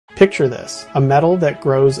Picture this, a metal that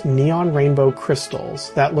grows neon rainbow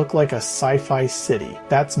crystals that look like a sci-fi city.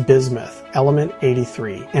 That's bismuth, element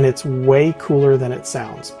 83, and it's way cooler than it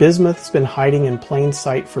sounds. Bismuth's been hiding in plain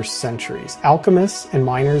sight for centuries. Alchemists and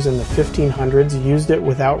miners in the 1500s used it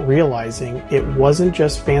without realizing it wasn't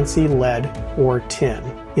just fancy lead or tin.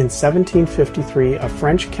 In 1753, a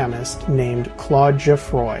French chemist named Claude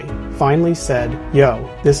Geoffroy finally said, "Yo,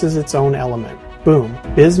 this is its own element." Boom,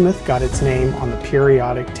 bismuth got its name on the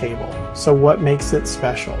periodic table. So what makes it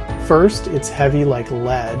special? First, it's heavy like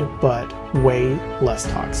lead, but way less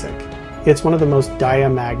toxic. It's one of the most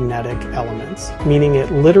diamagnetic elements, meaning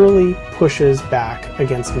it literally pushes back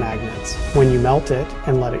against magnets. When you melt it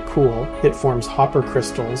and let it cool, it forms hopper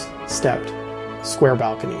crystals, stepped square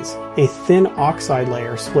balconies. A thin oxide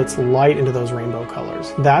layer splits light into those rainbow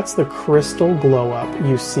colors. That's the crystal glow up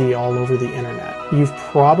you see all over the internet. You've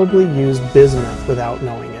probably used bismuth without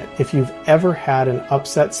knowing it. If you've ever had an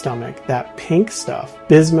upset stomach, that pink stuff,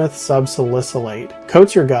 bismuth subsalicylate,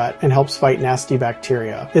 coats your gut and helps fight nasty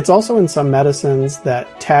bacteria. It's also in some medicines that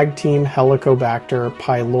tag team Helicobacter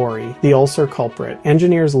pylori, the ulcer culprit.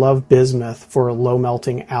 Engineers love bismuth for low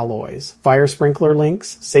melting alloys. Fire sprinkler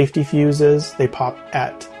links, safety fuses, they pop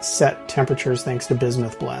at set temperatures thanks to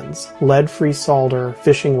bismuth blends. Lead-free solder,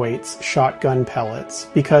 fishing weights, shotgun pellets,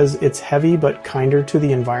 because it's heavy but kinder to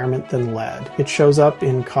the environment than lead. It shows up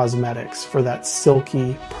in cosmetics for that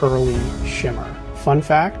silky, pearly shimmer. Fun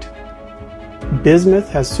fact, bismuth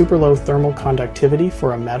has super low thermal conductivity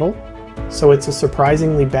for a metal, so it's a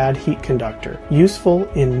surprisingly bad heat conductor, useful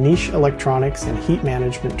in niche electronics and heat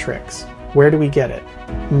management tricks. Where do we get it?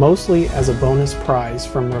 Mostly as a bonus prize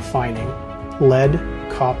from refining. Lead,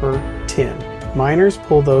 copper, tin. Miners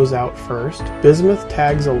pull those out first, bismuth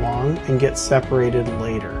tags along and gets separated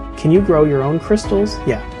later. Can you grow your own crystals?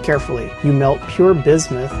 Yeah, carefully. You melt pure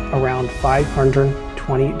bismuth around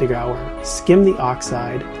 520 degauer. Skim the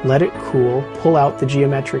oxide, let it cool, pull out the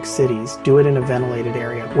geometric cities, do it in a ventilated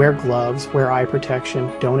area. Wear gloves, wear eye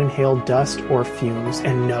protection, don't inhale dust or fumes,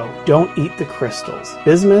 and no, don't eat the crystals.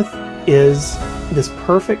 Bismuth is this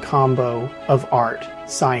perfect combo of art,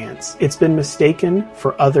 science. It's been mistaken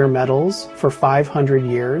for other metals for 500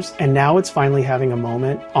 years, and now it's finally having a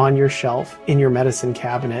moment on your shelf, in your medicine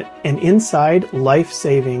cabinet, and inside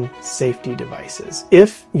life-saving safety devices.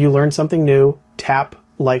 If you learned something new, tap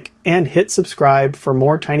like and hit subscribe for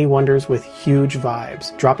more tiny wonders with huge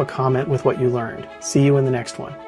vibes. Drop a comment with what you learned. See you in the next one.